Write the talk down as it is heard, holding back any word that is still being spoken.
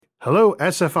Hello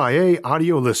SFIA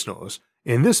audio listeners.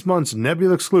 In this month's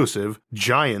Nebula exclusive,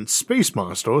 Giant Space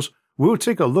Monsters, we'll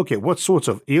take a look at what sorts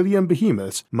of alien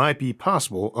behemoths might be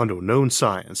possible under known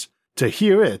science. To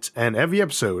hear it and every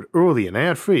episode early and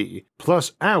ad-free,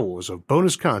 plus hours of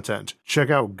bonus content, check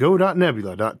out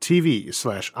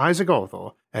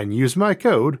go.nebula.tv/IsaacArthur and use my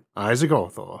code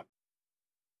IsaacArthur.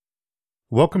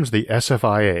 Welcome to the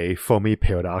SFIA Fermi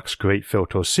Paradox Great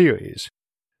Filter series.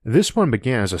 This one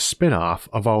began as a spin-off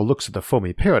of our looks at the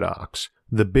Fermi Paradox,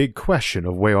 the big question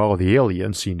of where all the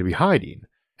aliens seem to be hiding,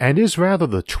 and is rather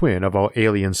the twin of our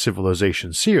Alien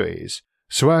Civilization series.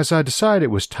 So as I decided it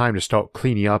was time to start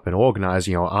cleaning up and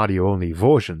organizing our audio-only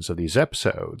versions of these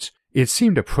episodes, it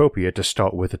seemed appropriate to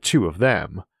start with the two of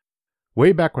them.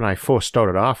 Way back when I first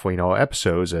started offering our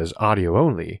episodes as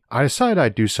audio-only, I decided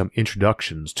I'd do some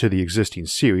introductions to the existing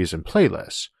series and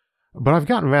playlists, but I've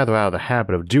gotten rather out of the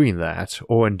habit of doing that,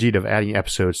 or indeed of adding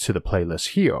episodes to the playlist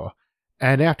here,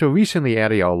 and after recently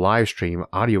adding our livestream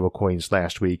audio recordings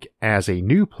last week as a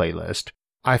new playlist,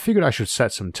 I figured I should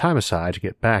set some time aside to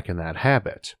get back in that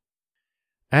habit.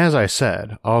 As I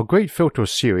said, our Great Filter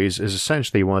series is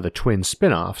essentially one of the twin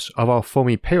spin-offs of our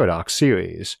Fermi Paradox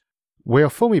series. Where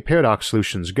Fermi Paradox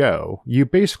solutions go, you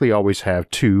basically always have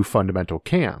two fundamental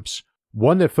camps.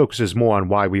 One that focuses more on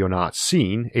why we are not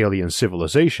seeing alien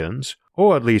civilizations,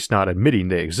 or at least not admitting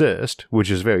they exist, which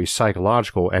is very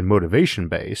psychological and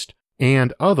motivation-based,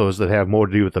 and others that have more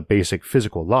to do with the basic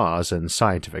physical laws and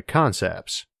scientific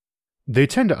concepts. They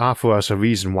tend to offer us a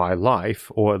reason why life,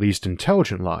 or at least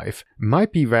intelligent life,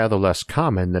 might be rather less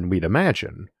common than we'd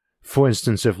imagine. For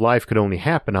instance, if life could only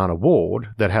happen on a world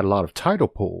that had a lot of tidal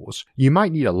pools, you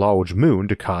might need a large moon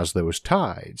to cause those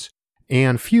tides.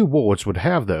 And few worlds would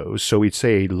have those, so we'd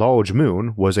say a large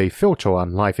moon was a filter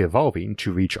on life evolving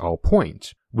to reach our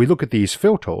point. We look at these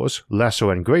filters, lesser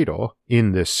and greater,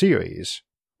 in this series.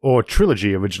 Or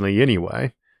trilogy originally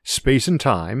anyway. Space and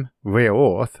Time, Rare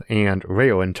Earth, and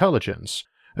Rare Intelligence.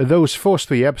 Those first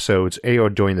three episodes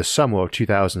aired during the summer of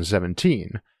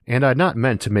 2017, and I'd not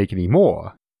meant to make any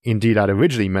more. Indeed, I'd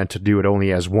originally meant to do it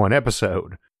only as one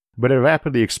episode. But it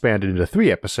rapidly expanded into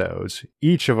 3 episodes,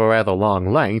 each of a rather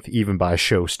long length even by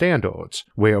show standards,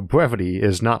 where brevity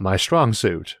is not my strong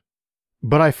suit.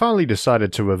 But I finally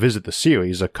decided to revisit the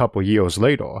series a couple years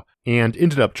later, and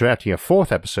ended up drafting a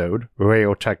 4th episode,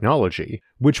 Rare Technology,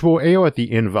 which will air at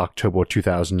the end of October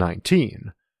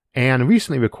 2019, and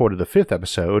recently recorded the 5th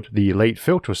episode, the Late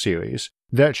Filter series,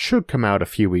 that should come out a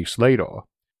few weeks later.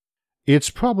 It's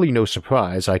probably no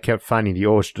surprise I kept finding the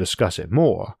urge to discuss it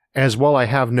more, as while I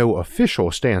have no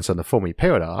official stance on the Fermi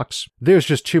Paradox, there's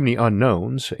just too many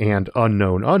unknowns and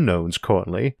unknown unknowns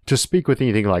currently to speak with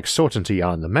anything like certainty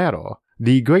on the matter.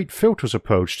 The Great Filter's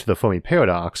approach to the Fermi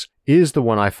Paradox is the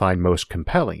one I find most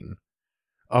compelling.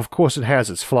 Of course it has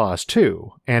its flaws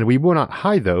too, and we will not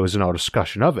hide those in our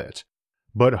discussion of it,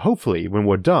 but hopefully when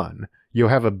we're done, you'll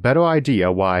have a better idea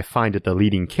why I find it the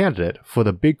leading candidate for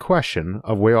the big question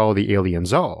of where all the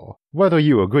aliens are, whether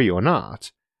you agree or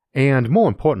not. And more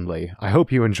importantly, I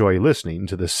hope you enjoy listening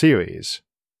to this series.